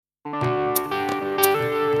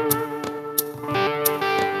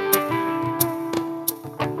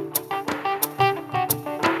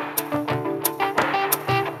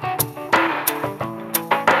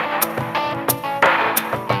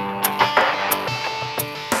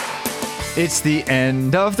It's the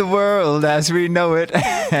end of the world as we know it,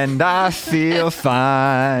 and I feel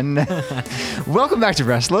fine. Welcome back to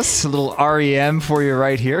Restless, a little REM for you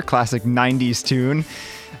right here, classic 90s tune.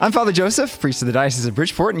 I'm Father Joseph, priest of the Diocese of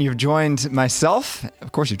Bridgeport, and you've joined myself.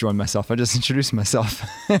 Of course you've joined myself. I just introduced myself.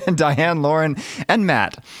 Diane, Lauren, and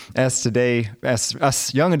Matt, as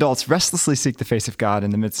us young adults restlessly seek the face of God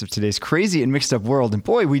in the midst of today's crazy and mixed up world. And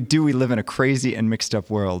boy, we live in a crazy and mixed up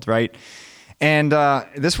world, right? And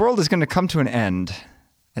this world is going to come to an end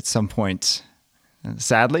at some point,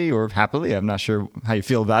 sadly or happily. I'm not sure how you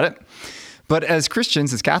feel about it. But as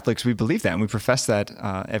Christians, as Catholics, we believe that, and we profess that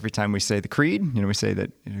every time we say the creed. We say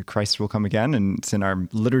that Christ will come again, and it's in our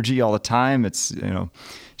liturgy all the time. It's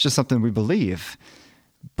just something we believe.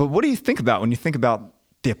 But what do you think about when you think about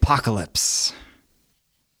the apocalypse?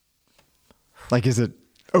 Like, is it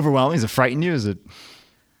overwhelming? Does it frighten you?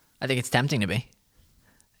 I think it's tempting to be.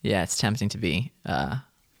 Yeah, it's tempting to be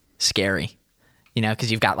scary,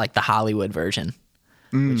 because you've got like the Hollywood version,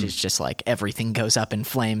 which is just like everything goes up in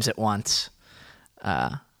flames at once.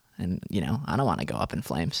 And, I don't want to go up in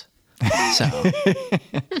flames. So,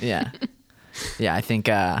 yeah. Yeah, I think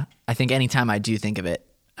anytime I do think of it,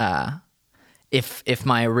 if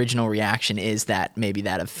my original reaction is that maybe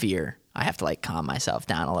that of fear, I have to like calm myself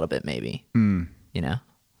down a little bit maybe,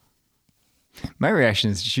 My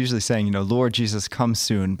reaction is usually saying, Lord Jesus, come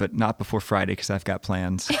soon, but not before Friday because I've got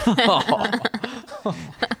plans.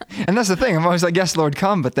 And that's the thing. I'm always like, yes, Lord,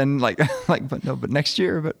 come, but then but next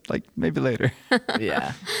year, but maybe later.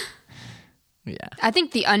 Yeah. Yeah. I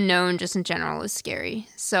think the unknown just in general is scary.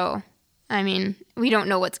 So, we don't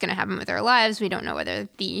know what's going to happen with our lives. We don't know whether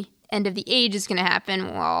the end of the age is going to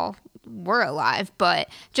happen while we're alive. But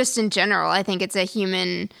just in general, I think it's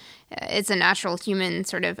a natural human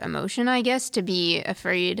sort of emotion, I guess, to be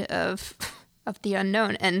afraid of the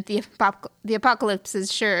unknown. And the apocalypse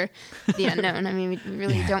is sure the unknown. We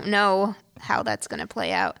really don't know how that's going to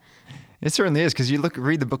play out. It certainly is, because you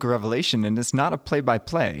read the book of Revelation, and it's not a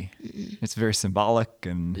play-by-play. It's very symbolic,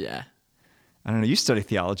 and yeah. I don't know. You study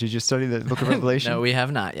theology. Did you study the book of Revelation? No, we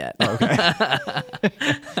have not yet. Oh,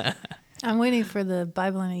 okay. I'm waiting for the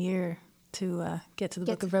Bible in a year to get to the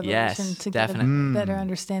book of Revelation Yes, to definitely. get a better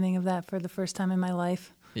understanding of that for the first time in my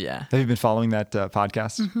life. Yeah. Have you been following that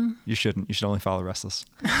podcast? Mm-hmm. You shouldn't. You should only follow Restless.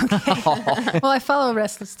 Well, I follow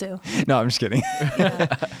Restless too. No, I'm just kidding.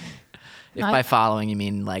 Yeah. If by following you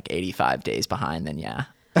mean like 85 days behind, then yeah.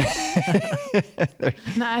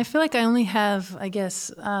 No, I feel like I only have,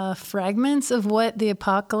 fragments of what the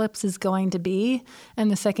apocalypse is going to be and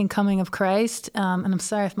the second coming of Christ. And I'm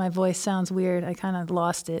sorry if my voice sounds weird. I kind of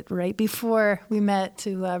lost it right before we met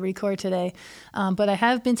to record today. But I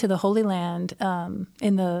have been to the Holy Land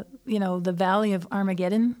in the Valley of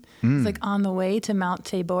Armageddon. It's like on the way to Mount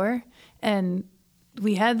Tabor. And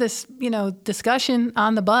we had this, discussion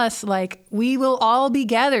on the bus, like, we will all be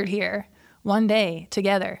gathered here one day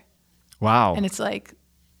together. Wow. And it's like,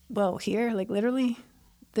 well, here, like literally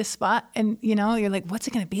this spot. And, you're like, what's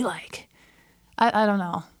it going to be like? I don't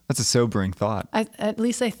know. That's a sobering thought. At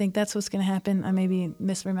least I think that's what's going to happen. I may be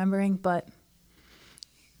misremembering, but.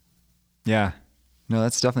 Yeah. No,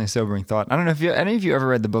 that's definitely a sobering thought. I don't know if any of you ever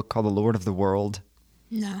read the book called The Lord of the World.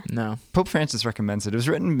 No. Pope Francis recommends it. It was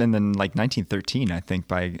written in 1913, I think,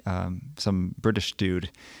 by some British dude.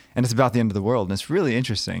 And it's about the end of the world. And it's really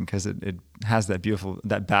interesting because it has that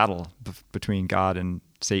battle between God and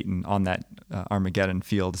Satan on that Armageddon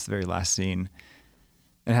field. It's the very last scene.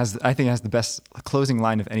 And I think it has the best closing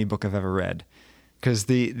line of any book I've ever read. Because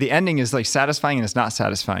the ending is like satisfying and it's not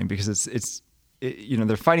satisfying because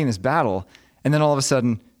they're fighting this battle. And then all of a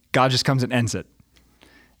sudden, God just comes and ends it.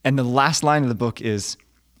 And the last line of the book is,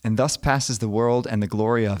 and thus passes the world and the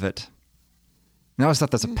glory of it. And I always thought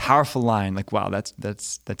that's a powerful line. Like, wow, that's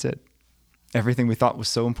it. Everything we thought was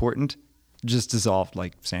so important just dissolved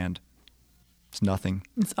like sand. It's nothing.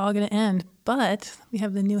 It's all going to end. But we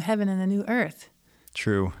have the new heaven and the new earth.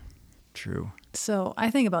 True. So I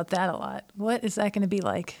think about that a lot. What is that going to be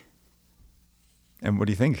like? And what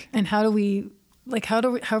do you think? And how are we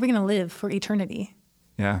going to live for eternity?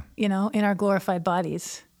 Yeah. In our glorified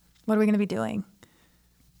bodies. What are we going to be doing?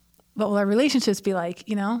 What will our relationships be like,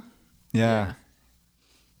 Yeah.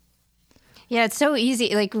 Yeah, it's so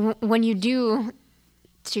easy. Like when you do,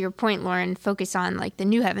 to your point, Lauren, focus on like the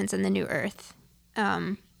new heavens and the new earth.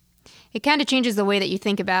 It kind of changes the way that you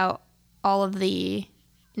think about all of the,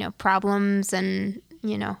 problems and,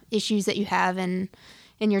 issues that you have in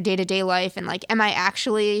your day-to-day life. And like, am I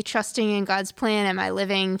actually trusting in God's plan? Am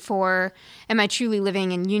I truly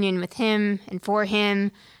living in union with him and for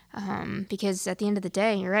him? Because at the end of the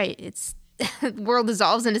day, you're right. It's world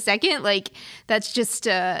dissolves in a second. Like that's just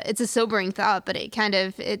it's a sobering thought, but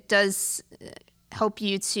it does help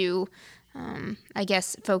you to I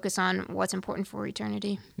guess focus on what's important for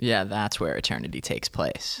eternity. Yeah, that's where eternity takes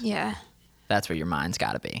place. Yeah. That's where your mind's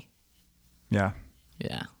got to be. Yeah.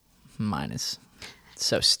 Yeah. Mine is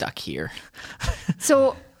so stuck here.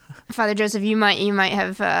 So, Father Joseph, you might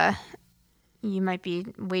have you might be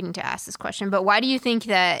waiting to ask this question, but why do you think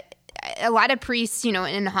that a lot of priests, you know,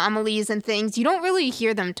 in homilies and things, you don't really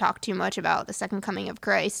hear them talk too much about the second coming of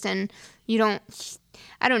Christ, and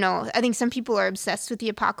I don't know. I think some people are obsessed with the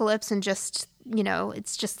apocalypse and just, you know,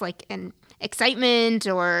 it's just like an excitement,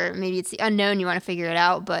 or maybe it's the unknown, you want to figure it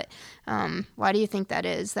out, but why do you think that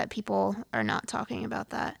is, that people are not talking about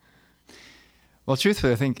that? Well,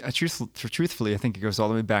 truthfully, I think it goes all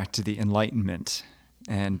the way back to the Enlightenment.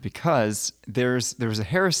 And because there was a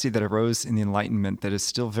heresy that arose in the Enlightenment that is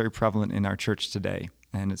still very prevalent in our church today,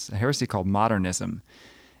 and it's a heresy called modernism.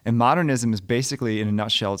 And modernism is basically, in a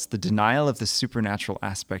nutshell, it's the denial of the supernatural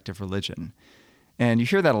aspect of religion. And you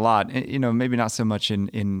hear that a lot, you know, maybe not so much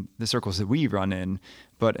in the circles that we run in,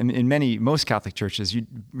 but in most Catholic churches, you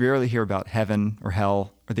rarely hear about heaven or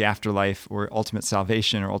hell or the afterlife or ultimate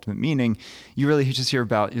salvation or ultimate meaning. You really just hear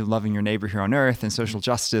about loving your neighbor here on earth and social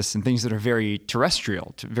justice and things that are very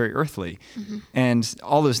terrestrial, very earthly. Mm-hmm. And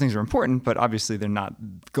all those things are important, but obviously they're not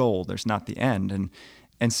goal. There's not the end.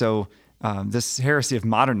 And so this heresy of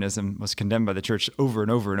modernism was condemned by the church over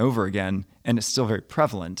and over and over again, and it's still very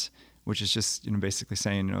prevalent, which is just, you know, basically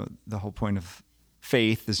saying, you know, the whole point of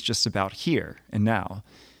faith is just about here and now.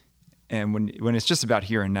 And when it's just about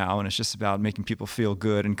here and now, and it's just about making people feel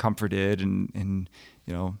good and comforted, and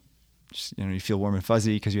you know, just, you know, you feel warm and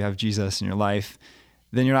fuzzy because you have Jesus in your life,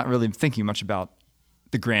 then you're not really thinking much about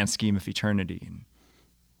the grand scheme of eternity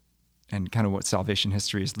and kind of what salvation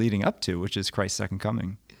history is leading up to, which is Christ's second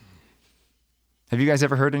coming. Have you guys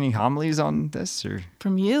ever heard any homilies on this, or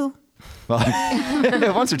From you? Well,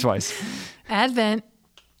 once or twice. Advent.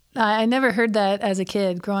 I never heard that as a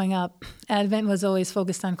kid growing up. Advent was always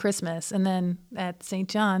focused on Christmas. And then at St.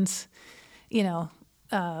 John's, you know,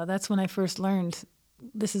 that's when I first learned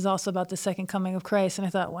this is also about the second coming of Christ. And I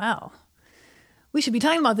thought, wow, we should be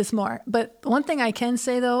talking about this more. But one thing I can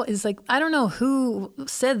say, though, is like, I don't know who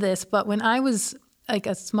said this, but when I was like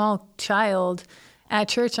a small child at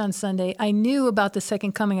church on Sunday, I knew about the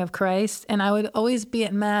second coming of Christ, and I would always be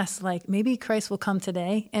at Mass like, maybe Christ will come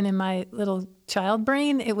today. And in my little child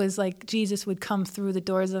brain, it was like Jesus would come through the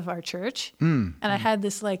doors of our church. And I had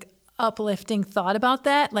this like uplifting thought about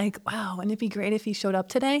that. Like, wow, wouldn't it be great if he showed up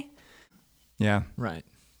today? Yeah. Right.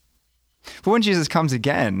 But when Jesus comes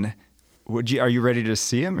again, are you ready to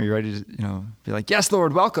see him? Are you ready to, you know, be like, yes,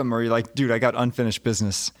 Lord, welcome? Or are you like, dude, I got unfinished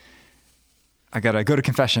business. I got to go to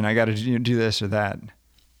confession. I got to do this or that.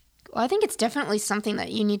 Well, I think it's definitely something that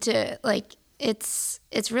you need to, like, it's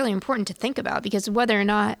really important to think about, because whether or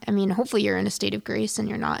not, I mean, hopefully you're in a state of grace and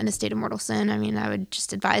you're not in a state of mortal sin. I mean, I would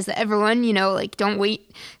just advise that everyone, you know, like, don't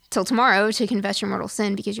wait till tomorrow to confess your mortal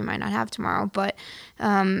sin, because you might not have tomorrow. But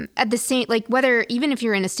at the same, like, even if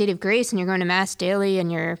you're in a state of grace and you're going to Mass daily and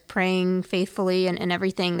you're praying faithfully and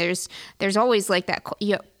everything, there's always like that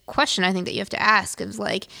question I think that you have to ask is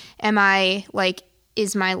like,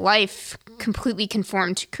 is my life completely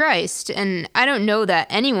conformed to Christ? And I don't know that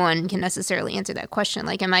anyone can necessarily answer that question.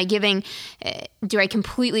 Like, do I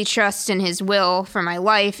completely trust in his will for my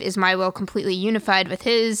life? Is my will completely unified with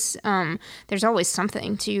his? There's always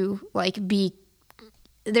something to like be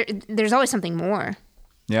there. There's always something more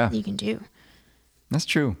you can do. That's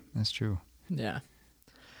true. Yeah.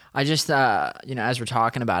 I just, you know, as we're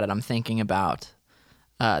talking about it, I'm thinking about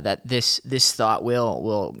that this thought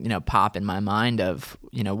will you know, pop in my mind of,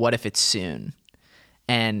 you know, what if it's soon?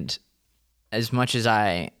 And as much as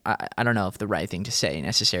I don't know if the right thing to say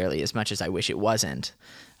necessarily, as much as I wish it wasn't,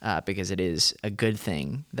 because it is a good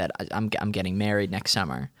thing that I'm getting married next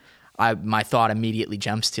summer, my thought immediately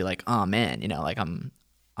jumps to like, oh man, you know, like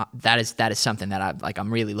that is something that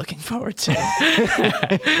I'm really looking forward to.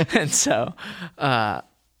 And so I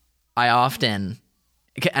often,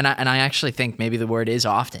 and I actually think maybe the word is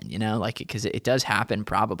often, you know, like, because it does happen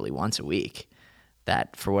probably once a week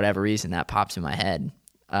that for whatever reason that pops in my head.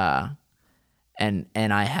 And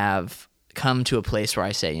I have come to a place where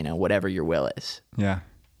I say, you know, whatever your will is. Yeah.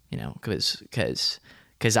 You know, because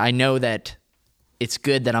I know that it's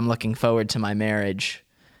good that I'm looking forward to my marriage,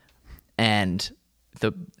 and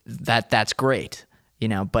that's great, you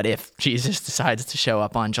know, but if Jesus decides to show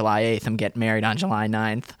up on July 8th and get married on July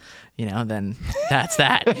 9th, you know, then that's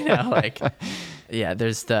that, you know, like, yeah,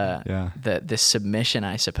 there's this submission,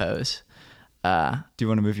 I suppose. Do you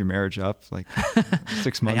want to move your marriage up like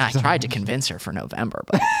 6 months? I tried to convince her for November,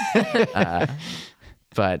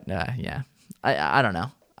 but yeah, I don't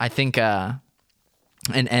know. I think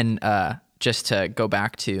just to go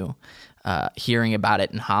back to hearing about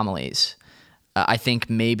it in homilies, I think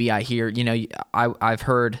maybe I hear, I've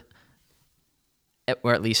heard,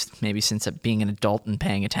 or at least maybe since being an adult and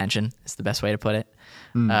paying attention is the best way to put it,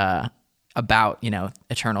 about,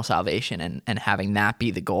 eternal salvation and having that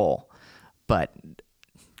be the goal. But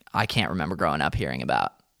I can't remember growing up hearing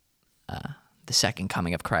about the second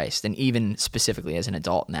coming of Christ, and even specifically as an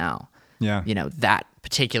adult now, that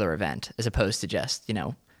particular event, as opposed to just,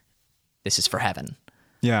 this is for heaven.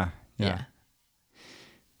 Yeah.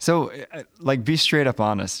 So, be straight up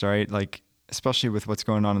honest, right? Like, especially with what's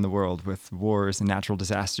going on in the world with wars and natural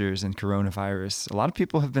disasters and coronavirus. A lot of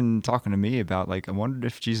people have been talking to me about, I wondered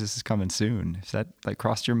if Jesus is coming soon. Has that,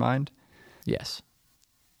 crossed your mind? Yes.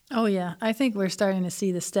 Oh, yeah. I think we're starting to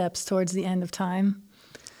see the steps towards the end of time.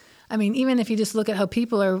 I mean, even if you just look at how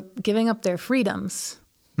people are giving up their freedoms.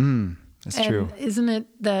 That's true. Isn't it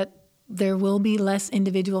that there will be less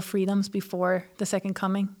individual freedoms before the second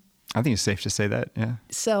coming? I think it's safe to say that, yeah.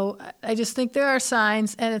 So I just think there are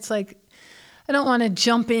signs, and it's I don't want to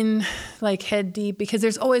jump in head deep, because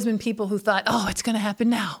there's always been people who thought, oh, it's going to happen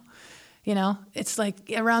now. It's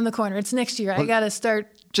around the corner. It's next year. I got to start.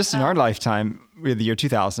 Just in our lifetime, we had the year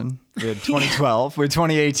 2000, we had 2012, we had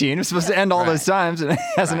 2018. It was supposed to end all those times, and it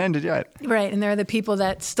hasn't ended yet. Right, and there are the people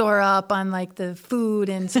that store up on the food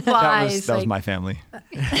and supplies. That was my family.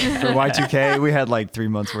 For Y2K, we had 3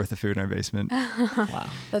 months worth of food in our basement. Wow.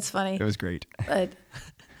 That's funny. It was great. But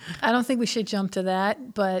I don't think we should jump to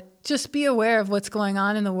that, but just be aware of what's going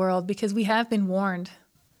on in the world, because we have been warned.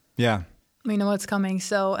 Yeah. We know what's coming.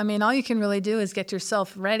 So, all you can really do is get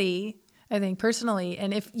yourself ready, I think, personally.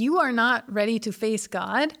 And if you are not ready to face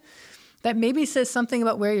God, that maybe says something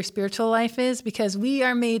about where your spiritual life is, because we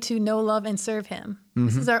are made to know, love, and serve him. Mm-hmm.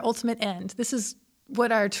 This is our ultimate end. This is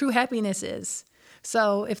what our true happiness is.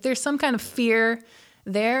 So if there's some kind of fear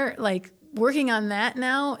there, working on that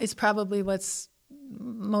now is probably what's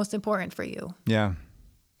most important for you. Yeah.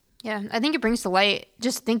 Yeah, I think it brings to light,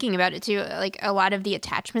 just thinking about it too, a lot of the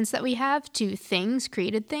attachments that we have to things,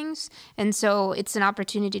 created things. And so it's an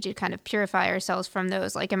opportunity to kind of purify ourselves from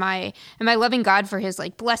those. Am I loving God for his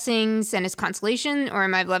blessings and his consolation, or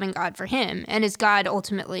am I loving God for him? And is God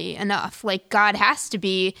ultimately enough? God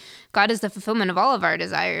is the fulfillment of all of our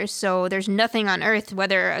desires. So there's nothing on earth,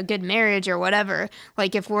 whether a good marriage or whatever,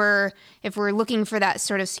 if we're looking for that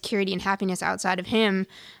sort of security and happiness outside of him,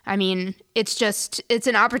 it's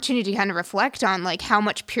an opportunity to kind of reflect on how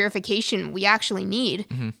much purification we actually need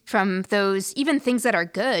from those, even things that are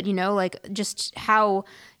good, just how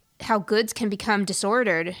goods can become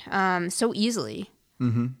disordered so easily.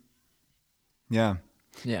 Mm-hmm. Yeah.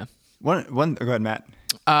 Yeah. Go ahead, Matt.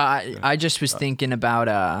 I just was thinking about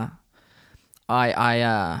and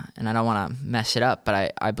I don't want to mess it up,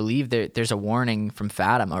 but I believe there's a warning from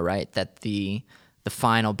Fatima, right, that the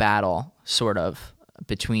final battle sort of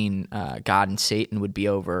between God and Satan would be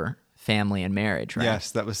over family and marriage, right? Yes,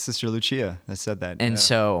 that was Sister Lucia that said that. And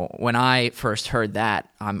so when I first heard that,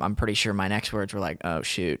 I'm pretty sure my next words were oh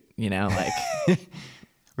shoot, we're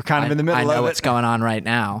kind of in the middle of it. I know what's going on right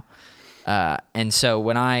now. And so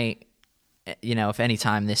when if any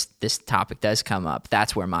time this topic does come up,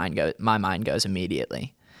 that's where my mind goes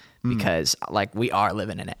immediately, because we are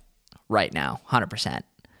living in it right now, 100%.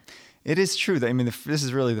 It is true that, this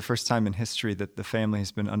is really the first time in history that the family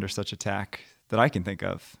has been under such attack that I can think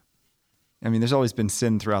of. There's always been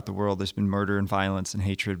sin throughout the world. There's been murder and violence and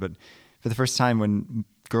hatred, but for the first time when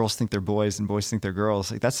girls think they're boys and boys think they're girls,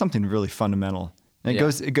 that's something really fundamental. And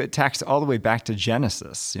it attacks all the way back to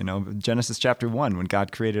Genesis, Genesis chapter 1, when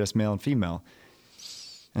God created us male and female.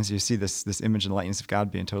 And so you see this image and likeness of God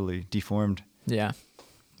being totally deformed. Yeah.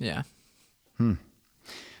 Yeah.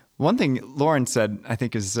 One thing Lauren said, I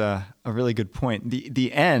think, is a really good point.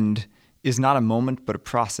 The end is not a moment, but a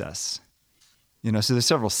process. So there's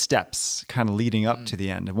several steps kind of leading up to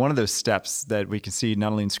the end. And one of those steps that we can see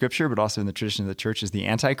not only in Scripture, but also in the tradition of the church, is the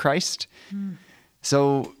Antichrist.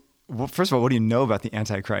 So, first of all, what do you know about the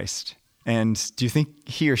Antichrist? And do you think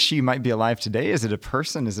he or she might be alive today? Is it a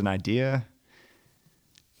person? Is it an idea?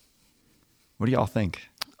 What do y'all think?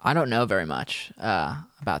 I don't know very much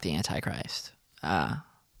about the Antichrist.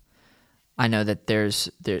 I know that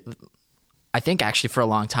I think actually for a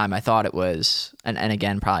long time I thought it was, and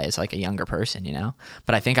again, probably as a younger person,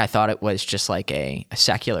 but I think I thought it was just a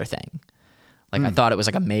secular thing. I thought it was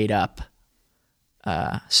a made up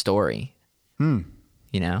story,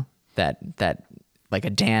 that like a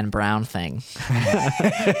Dan Brown thing.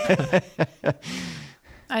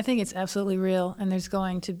 I think it's absolutely real, and there's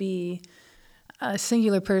going to be a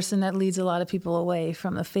singular person that leads a lot of people away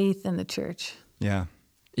from the faith and the church. Yeah.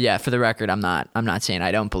 Yeah, for the record, I'm not saying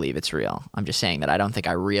I don't believe it's real. I'm just saying that I don't think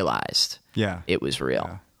I realized it was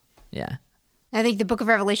real. Yeah. I think the book of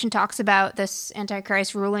Revelation talks about this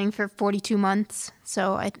Antichrist ruling for 42 months.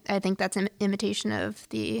 So I think that's an imitation of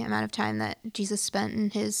the amount of time that Jesus spent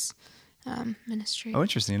in his ministry. Oh,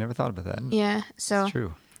 interesting. I never thought about that. Yeah. So It's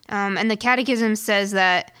true. And the Catechism says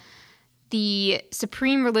that the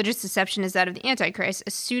supreme religious deception is that of the Antichrist,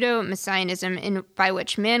 a pseudo-messianism by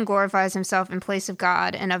which man glorifies himself in place of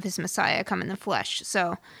God and of his Messiah come in the flesh.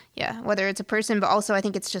 So, yeah, whether it's a person, but also I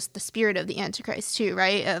think it's just the spirit of the Antichrist too,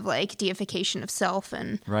 right? Of like deification of self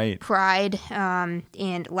and pride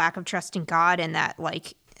and lack of trust in God and that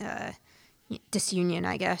like disunion,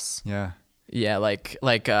 I guess. Yeah. Yeah, like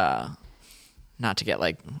not to get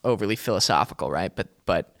like overly philosophical, right?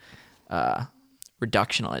 But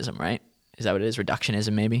reductionalism, right? Is that what it is?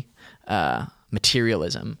 Reductionism, maybe?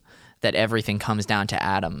 Materialism, that everything comes down to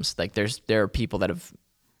atoms. Like there are people that have,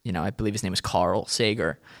 I believe his name was Carl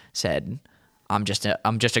Sager, said, I'm just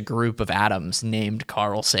a group of atoms named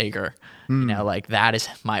Carl Sager. Like that is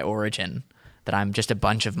my origin, that I'm just a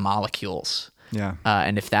bunch of molecules. Yeah.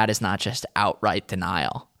 And if that is not just outright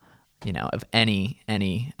denial, of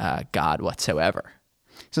any God whatsoever.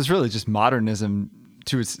 So it's really just modernism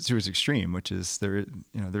to its extreme, which is there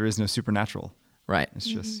is no supernatural. Right. It's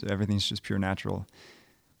just everything's just pure natural.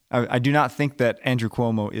 I do not think that Andrew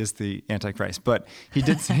Cuomo is the Antichrist, but he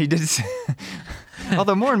did.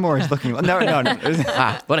 Although more and more he's looking.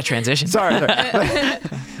 No. What a transition. Sorry.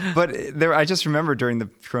 But I just remember during the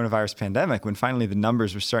coronavirus pandemic, when finally the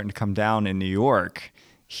numbers were starting to come down in New York,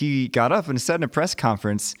 he got up and said in a press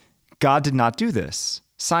conference, "God did not do this.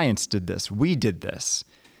 Science did this. We did this."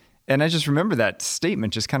 And I just remember that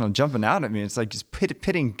statement just kind of jumping out at me. It's like just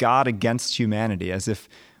pitting God against humanity, as if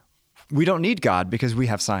we don't need God because we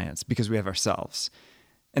have science, because we have ourselves.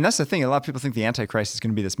 And that's the thing. A lot of people think the Antichrist is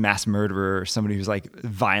going to be this mass murderer or somebody who's like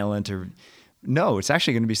violent no, it's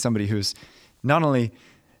actually going to be somebody who's not only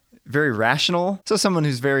very rational, so someone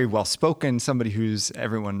who's very well-spoken, somebody who's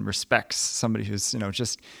everyone respects, somebody who's,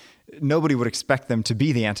 just nobody would expect them to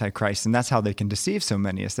be the Antichrist. And that's how they can deceive so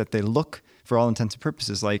many, is that they look, for all intents and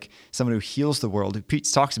purposes, like someone who heals the world, who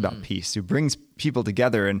talks about peace, who brings people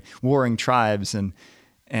together and warring tribes. And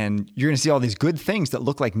you're going to see all these good things that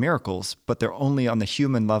look like miracles, but they're only on the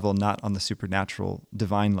human level, not on the supernatural,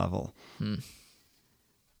 divine level.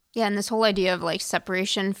 Yeah, and this whole idea of like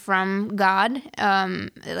separation from God,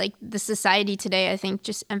 like the society today, I think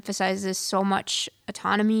just emphasizes so much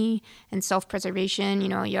autonomy and self-preservation.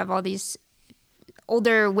 You have all these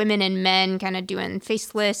older women and men kind of doing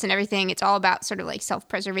faceless and everything. It's all about sort of like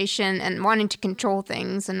self-preservation and wanting to control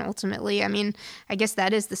things. And ultimately, I guess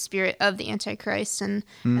that is the spirit of the Antichrist and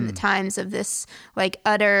the times of this like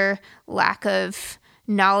utter lack of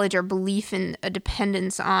knowledge or belief in a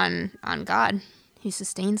dependence on God. He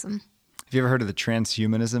sustains them. Have you ever heard of the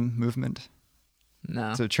transhumanism movement?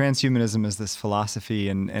 No. So transhumanism is this philosophy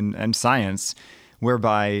and science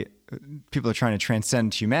whereby people are trying to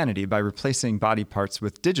transcend humanity by replacing body parts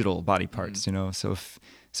with digital body parts.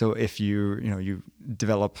 So if you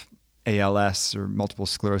develop ALS or multiple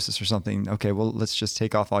sclerosis or something, okay, well, let's just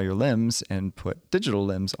take off all your limbs and put digital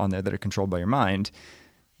limbs on there that are controlled by your mind,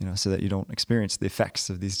 so that you don't experience the effects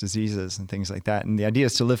of these diseases and things like that. And the idea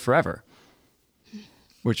is to live forever,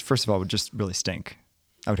 which first of all would just really stink.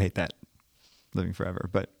 I would hate that, living forever,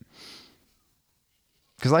 but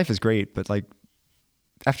because life is great, but like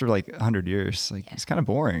after like 100 years, it's kind of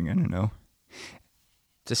boring. I don't know.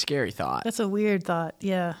 It's a scary thought. That's a weird thought.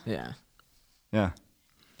 Yeah. Yeah. Yeah.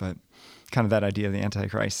 But kind of that idea of the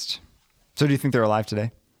Antichrist. So do you think they're alive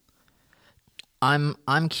today? I'm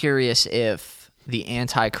curious if the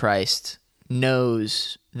Antichrist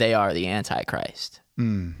knows they are the Antichrist.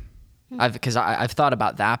 Because I've thought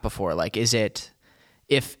about that before. Like, is it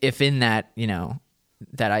if in that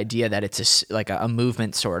that idea that it's like a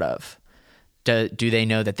movement sort of, do they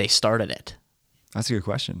know that they started it? That's a good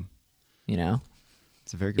question.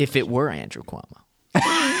 It's a very good if question. it were Andrew Cuomo.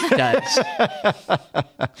 Does.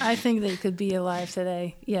 I think they could be alive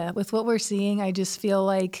today. Yeah, with what we're seeing, I just feel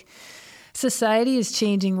like society is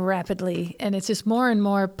changing rapidly, and it's just more and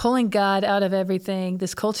more pulling God out of everything.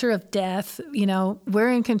 This culture of death,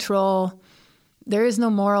 we're in control. There is no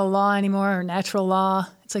moral law anymore or natural law.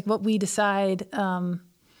 It's like what we decide.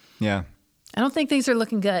 Yeah. I don't think things are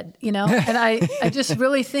looking good, and I just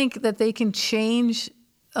really think that they can change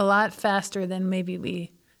a lot faster than maybe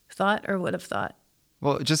we thought or would have thought.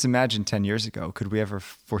 Well, just imagine 10 years ago. Could we ever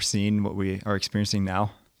foreseen what we are experiencing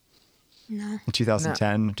now? No. In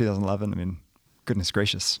 2010, 2011? I mean, goodness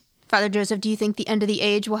gracious. Father Joseph, do you think the end of the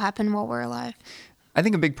age will happen while we're alive? I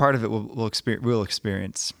think a big part of it we'll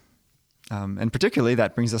experience. And particularly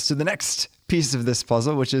that brings us to the next piece of this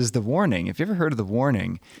puzzle, which is the warning. Have you ever heard of the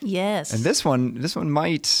warning? Yes. And this one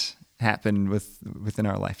might happen within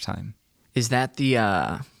our lifetime. Is that the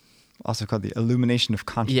Also called the illumination of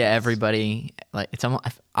conscience. yeah, everybody, like, it's almost,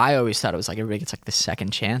 I always thought it was like everybody gets like the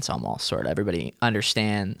second chance almost, sort of. Everybody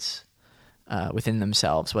understands within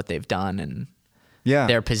themselves what they've done and Yeah.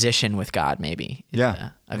 their position with God, maybe.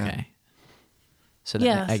 Yeah. Okay. Yeah. So then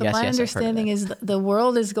Yeah, I so guess, my yes, I've heard of understanding that. is the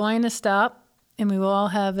world is going to stop and we will all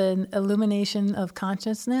have an illumination of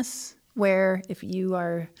consciousness where if you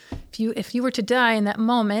were to die in that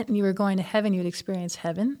moment and you were going to heaven, you'd experience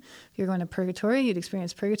heaven. If you're going to purgatory, you'd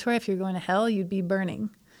experience purgatory. If you're going to hell, you'd be burning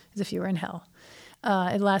as if you were in hell.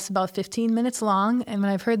 It lasts about 15 minutes long. And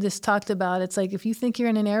when I've heard this talked about, it's like if you think you're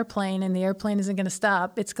in an airplane and the airplane isn't going to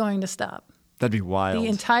stop, it's going to stop. That'd be wild. The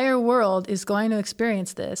entire world is going to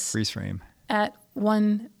experience this Freeze frame. at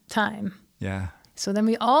one time. Yeah. So then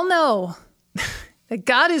we all know that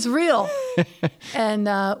God is real and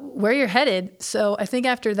where you're headed. So I think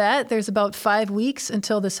after that, there's about 5 weeks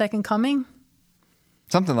until the second coming.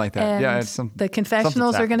 Something like that. And Yeah. It's the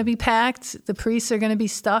confessionals are going to be packed. The priests are going to be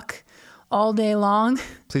stuck all day long.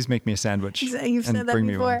 Please make me a sandwich. You've and said that bring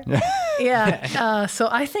before. Me one. Yeah. So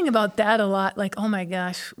I think about that a lot. Like, oh my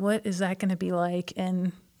gosh, what is that going to be like?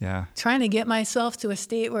 And Yeah. trying to get myself to a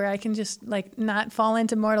state where I can just like not fall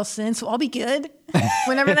into mortal sin. So I'll be good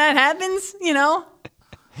whenever that happens, you know?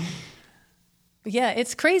 But yeah,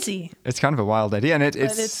 it's crazy. It's kind of a wild idea, and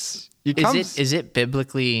it's- Is it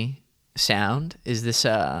biblically sound? Is this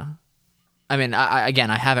I mean,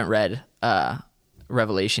 I haven't read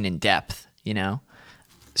Revelation in depth, you know.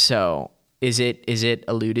 So is it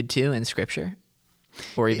alluded to in Scripture,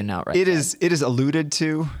 or even outright? It is alluded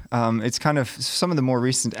to. It's kind of some of the more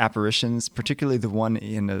recent apparitions, particularly the one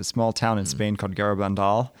in a small town in Spain called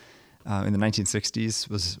Garabandal in the 1960s,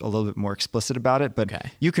 was a little bit more explicit about it. But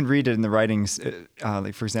Okay. you can read it in the writings.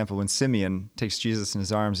 Like for example, when Simeon takes Jesus in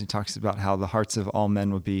his arms, he talks about how the hearts of all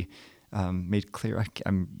men would be made clear.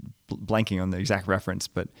 I'm blanking on the exact reference,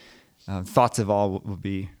 but thoughts of all will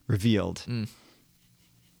be revealed.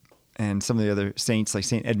 And some of the other saints, like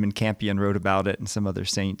Saint Edmund Campion, wrote about it, and some other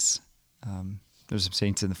saints. There's some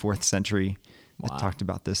saints in the 4th century that Wow. talked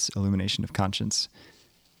about this illumination of conscience.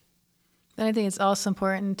 And I think it's also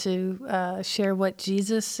important to share what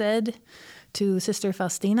Jesus said to Sister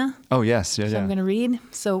Faustina. Oh, yes. Yeah, So I'm going to read.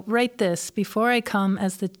 So write this: before I come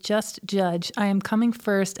as the just judge, I am coming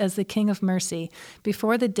first as the King of mercy.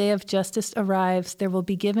 Before the day of justice arrives, there will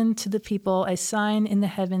be given to the people a sign in the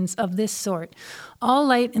heavens of this sort. All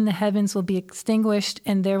light in the heavens will be extinguished,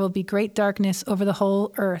 and there will be great darkness over the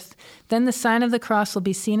whole earth. Then the sign of the cross will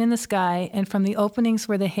be seen in the sky, and from the openings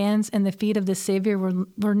where the hands and the feet of the Savior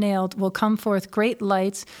were nailed will come forth great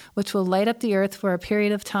lights, which will light up the earth for a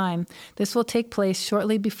period of time. This will take place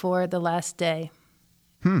shortly before the last day.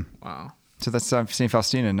 Wow. So that's St.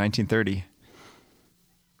 Faustina in 1930.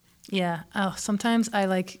 Yeah. Oh, sometimes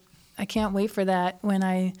I can't wait for that when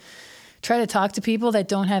I try to talk to people that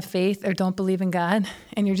don't have faith or don't believe in God,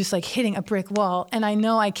 and you're just like hitting a brick wall. And I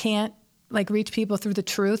know I can't like reach people through the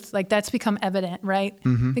truth. Like that's become evident, right?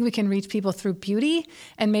 I think we can reach people through beauty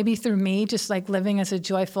and maybe through me just like living as a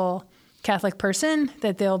joyful Catholic person,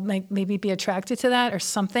 that they'll maybe be attracted to that or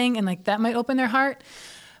something, and like that might open their heart.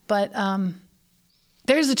 But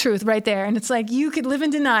there's the truth right there. And it's like you could live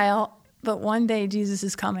in denial, but one day Jesus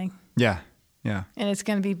is coming. Yeah. Yeah. And it's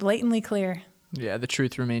going to be blatantly clear. Yeah, the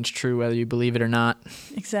truth remains true whether you believe it or not.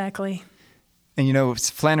 Exactly. And you know, it's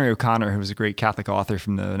Flannery O'Connor, who was a great Catholic author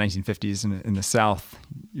from the 1950s in the South.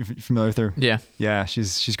 You familiar with her? Yeah. Yeah,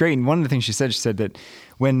 she's great. And one of the things she said that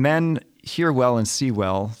when men hear well and see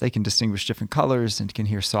well, they can distinguish different colors and can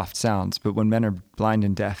hear soft sounds. But when men are blind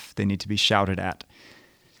and deaf, they need to be shouted at.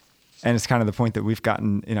 And it's kind of the point that we've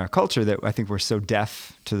gotten in our culture, that I think we're so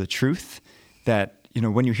deaf to the truth that, you know,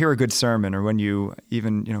 when you hear a good sermon or when you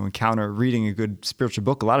even, you know, encounter reading a good spiritual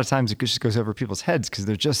book, a lot of times it just goes over people's heads because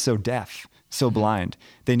they're just so deaf, so blind.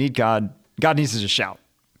 They need God. God needs to just shout.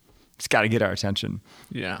 It's got to get our attention.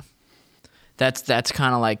 Yeah. That's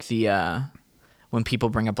kind of like the when people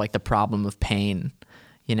bring up like the problem of pain,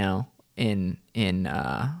 you know, in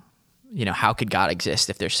you know, how could God exist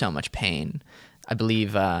if there's so much pain? I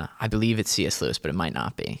believe it's C.S. Lewis, but it might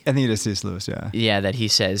not be. I think it is C.S. Lewis, yeah. Yeah, that he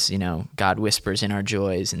says, you know, God whispers in our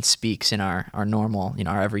joys and speaks in our normal, you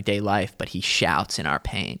know, our everyday life, but he shouts in our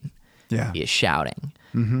pain. Yeah. He is shouting.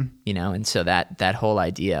 You know, and so that whole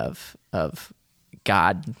idea of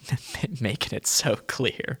God making it so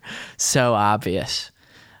clear, so obvious.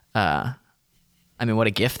 I mean, what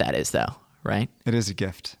a gift that is, though, right? It is a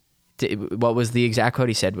gift. What was the exact quote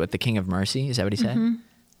he said? What, the King of Mercy? Is that what he said?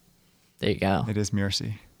 There you go. It is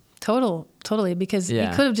mercy. Totally, because Yeah.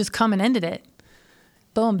 he could have just come and ended it.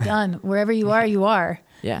 Boom, done. Wherever you are, you are.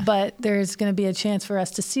 Yeah. But there's going to be a chance for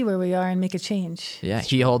us to see where we are and make a change. Yeah,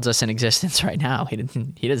 he holds us in existence right now. He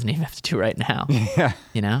doesn't even have to do right now. Yeah.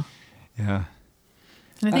 You know? Yeah.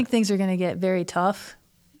 And I think things are going to get very tough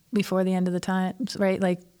before the end of the times, right?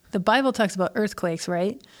 Like the Bible talks about earthquakes,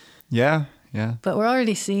 right? Yeah. Yeah. But we're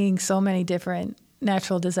already seeing so many different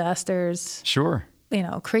natural disasters, Sure. you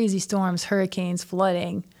know, crazy storms, hurricanes,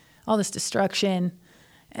 flooding, all this destruction.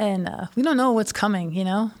 And we don't know what's coming, you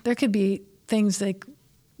know? There could be things like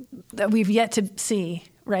that we've yet to see,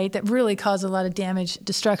 right? That really cause a lot of damage,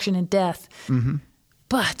 destruction, and death.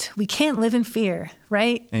 But we can't live in fear,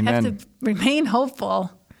 right? Amen. Have to remain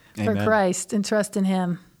hopeful for Amen. Christ and trust in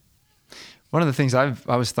Him. One of the things I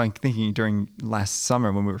was thinking during last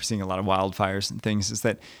summer when we were seeing a lot of wildfires and things is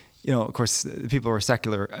that, you know, of course, the people who are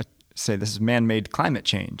secular say this is man-made climate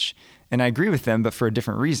change. And I agree with them, but for a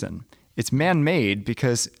different reason. It's man-made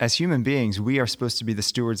because as human beings, we are supposed to be the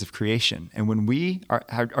stewards of creation. And when we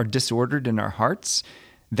are disordered in our hearts,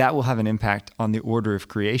 that will have an impact on the order of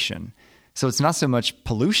creation. So it's not so much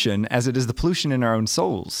pollution as it is the pollution in our own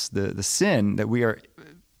souls, the sin that we are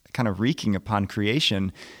kind of wreaking upon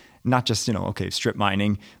creation. Not just, you know, okay, strip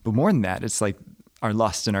mining, but more than that, it's like our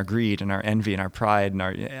lust and our greed and our envy and our pride and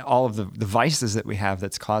all of the vices that we have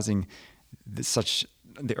that's causing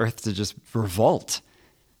the earth to just revolt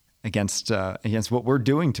against what we're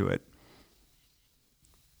doing to it.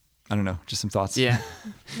 I don't know, just some thoughts. Yeah.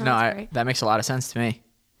 No, No, that's great. that makes a lot of sense to me.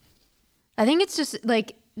 I think it's just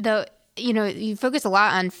like you focus a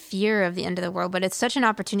lot on fear of the end of the world, but it's such an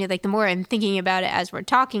opportunity. Like the more I'm thinking about it as we're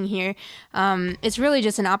talking here, it's really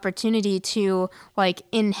just an opportunity to, like,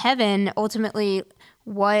 in heaven, ultimately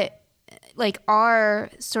what, like, our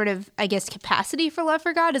sort of, I guess, capacity for love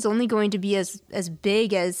for God is only going to be as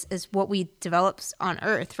big as what we develop on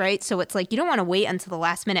earth, right? So it's like, you don't want to wait until the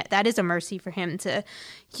last minute. That is a mercy for Him to,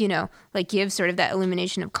 you know, like, give sort of that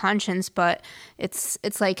illumination of conscience. But it's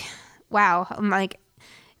like, wow, I'm like,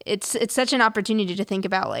 it's such an opportunity to think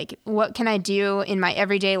about, like, what can I do in my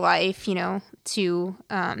everyday life, you know, to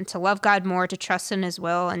love God more, to trust in His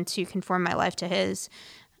will, and to conform my life to His.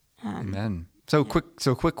 Amen. So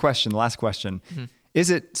quick question, the last question. Is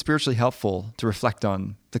it spiritually helpful to reflect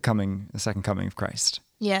on the second coming of Christ?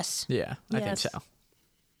 Yes, Yeah, I think Yes. so.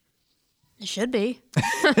 it should be.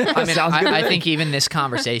 I mean, I think even this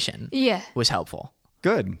conversation Yeah. was helpful,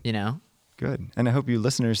 Good. you know? Good. And I hope you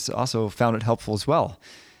listeners also found it helpful as well.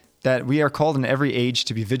 That we are called in every age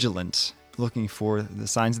to be vigilant, looking for the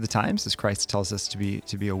signs of the times, as Christ tells us to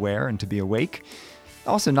be aware and to be awake.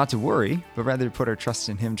 Also not to worry, but rather to put our trust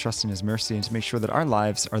in Him, trust in His mercy, and to make sure that our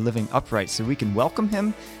lives are living upright so we can welcome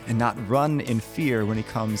Him and not run in fear when He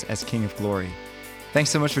comes as King of Glory. Thanks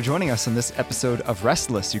so much for joining us on this episode of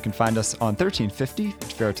Restless. You can find us on 1350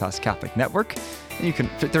 Veritas Catholic Network, and you can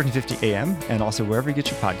 1350 AM, and also wherever you get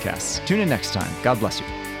your podcasts. Tune in next time. God bless you.